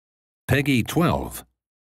Peggy 12.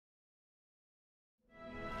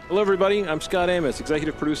 Hello everybody, I'm Scott Amos,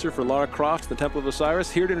 executive producer for LARA CROFT, the Temple of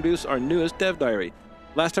Osiris, here to introduce our newest dev diary.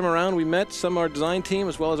 Last time around, we met some of our design team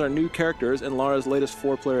as well as our new characters in Lara's latest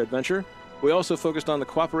 4-player adventure. We also focused on the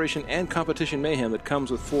cooperation and competition mayhem that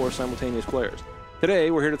comes with 4 simultaneous players.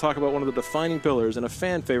 Today, we're here to talk about one of the defining pillars and a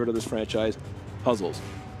fan favorite of this franchise, puzzles.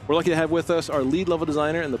 We're lucky to have with us our lead level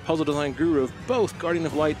designer and the puzzle design guru of both Guardian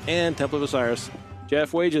of Light and Temple of Osiris,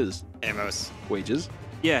 Jeff Wages. Amos. Wages.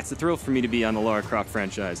 Yeah, it's a thrill for me to be on the LARA CROFT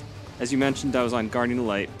franchise. As you mentioned, I was on Guardian of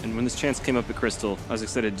Light, and when this chance came up at Crystal, I was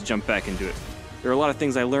excited to jump back into it. There are a lot of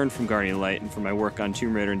things I learned from Guardian of Light and from my work on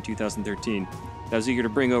Tomb Raider in 2013 that I was eager to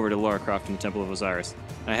bring over to LARA CROFT and the Temple of Osiris.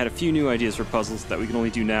 And I had a few new ideas for puzzles that we can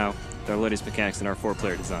only do now with our latest mechanics in our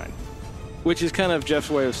 4-player design. Which is kind of Jeff's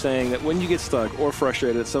way of saying that when you get stuck or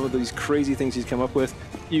frustrated at some of these crazy things he's come up with,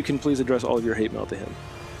 you can please address all of your hate mail to him.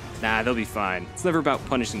 Nah, they'll be fine. It's never about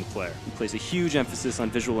punishing the player. We place a huge emphasis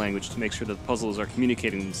on visual language to make sure that the puzzles are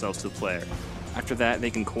communicating themselves to the player. After that,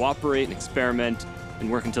 they can cooperate and experiment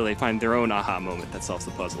and work until they find their own aha moment that solves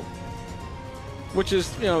the puzzle. Which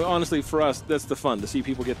is, honestly, for us, that's the fun, to see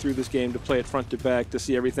people get through this game, to play it front to back, to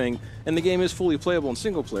see everything. And the game is fully playable in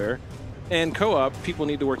single player. And co-op, people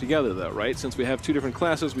need to work together, though, right? Since we have 2 different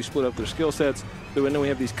classes, we split up their skill sets, so then we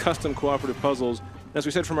have these custom cooperative puzzles. As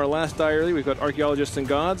we said from our last diary, we've got archaeologists and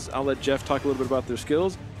gods. I'll let Jeff talk a little bit about their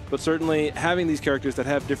skills, but certainly having these characters that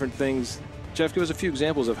have different things. Jeff, give us a few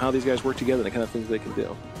examples of how these guys work together and the kind of things they can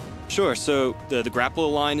do. Sure, so the grapple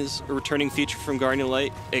line is a returning feature from Guardian of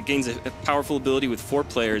Light. It gains a powerful ability with 4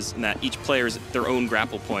 players in that each player is their own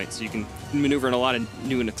grapple point, so you can maneuver in a lot of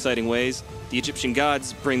new and exciting ways. The Egyptian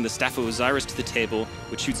gods bring the Staff of Osiris to the table,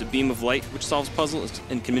 which shoots a beam of light which solves puzzles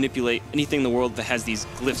and can manipulate anything in the world that has these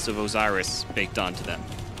glyphs of Osiris baked onto them.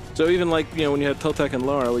 So even like, when you had Toltec and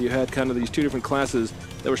Lara, where you had kind of these 2 different classes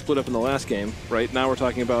that were split up in the last game, right? Now we're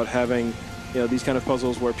talking about having these kind of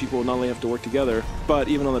puzzles where people not only have to work together, but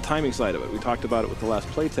even on the timing side of it. We talked about it with the last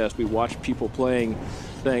playtest. We watched people playing,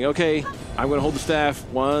 saying, okay, I'm going to hold the staff,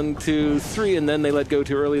 1, 2, 3, and then they let go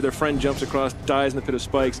too early. Their friend jumps across, dies in the pit of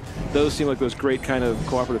spikes. Those seem like those great kind of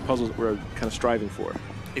cooperative puzzles that we're kind of striving for.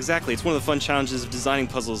 Exactly. It's one of the fun challenges of designing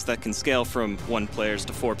puzzles that can scale from 1 players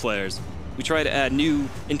to 4 players. We try to add new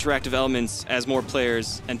interactive elements as more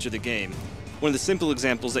players enter the game. One of the simple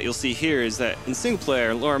examples that you'll see here is that in single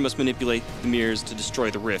player, Lara must manipulate the mirrors to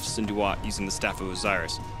destroy the rifts in Duat using the Staff of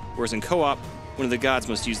Osiris. Whereas in co-op, one of the gods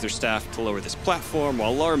must use their staff to lower this platform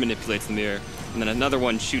while Lara manipulates the mirror, and then another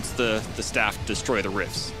one shoots the staff to destroy the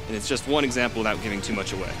rifts. And it's just one example without giving too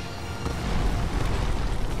much away.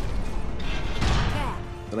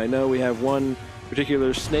 And I know we have one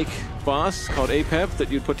particular snake boss called Apep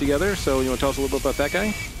that you'd put together, so you want to tell us a little bit about that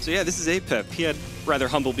guy? So yeah, this is Apep. He had rather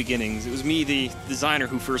humble beginnings. It was me, the designer,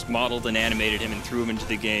 who first modeled and animated him and threw him into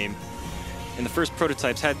the game. And the first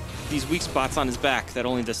prototypes had these weak spots on his back that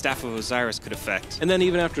only the Staff of Osiris could affect. And then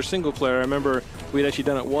even after single player, I remember we had actually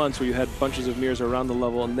done it once where you had bunches of mirrors around the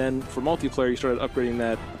level, and then for multiplayer you started upgrading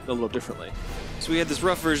that a little differently. So we had this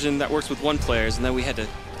rough version that works with 1 player, and then we had to,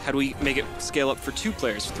 how do we make it scale up for 2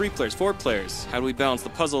 players, 3 players, 4 players? How do we balance the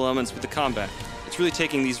puzzle elements with the combat? It's really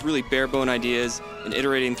taking these really bare-bone ideas and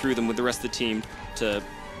iterating through them with the rest of the team to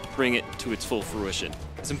bring it to its full fruition.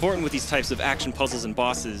 It's important with these types of action puzzles and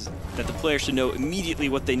bosses that the player should know immediately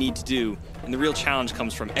what they need to do, and the real challenge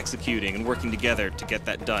comes from executing and working together to get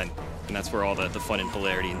that done. And that's where all the fun and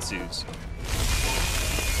hilarity ensues.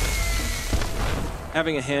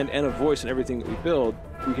 Having a hand and a voice in everything that we build,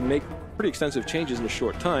 we can make pretty extensive changes in a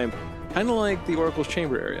short time, kind of like the Oracle's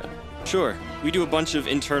Chamber area. Sure. We do a bunch of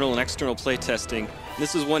internal and external playtesting.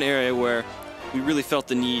 This is one area where we really felt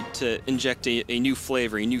the need to inject a new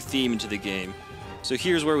flavor, a new theme into the game. So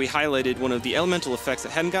here's where we highlighted one of the elemental effects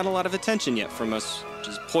that hadn't gotten a lot of attention yet from us, which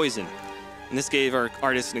is poison. And this gave our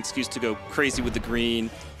artists an excuse to go crazy with the green,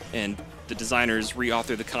 and the designers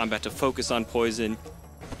re-authored the combat to focus on poison.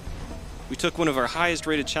 We took one of our highest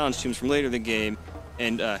rated challenge tombs from later in the game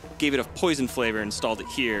and gave it a poison flavor and installed it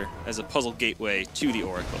here as a puzzle gateway to the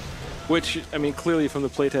Oracle. Which, clearly from the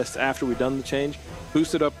playtest after we'd done the change,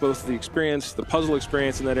 boosted up both the experience, the puzzle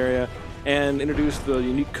experience in that area, and introduced the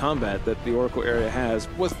unique combat that the Oracle area has,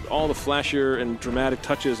 with all the flashier and dramatic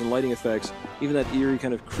touches and lighting effects, even that eerie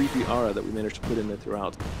kind of creepy aura that we managed to put in there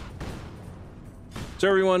throughout. So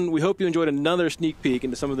everyone, we hope you enjoyed another sneak peek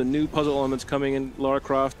into some of the new puzzle elements coming in LARA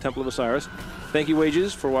CROFT Temple of Osiris. Thank you,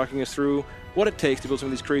 Wages, for walking us through what it takes to build some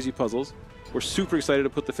of these crazy puzzles. We're super excited to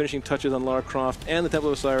put the finishing touches on LARA CROFT and the Temple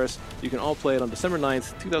of Osiris. You can all play it on December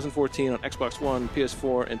 9th, 2014 on Xbox One,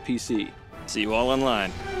 PS4, and PC. See you all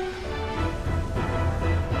online.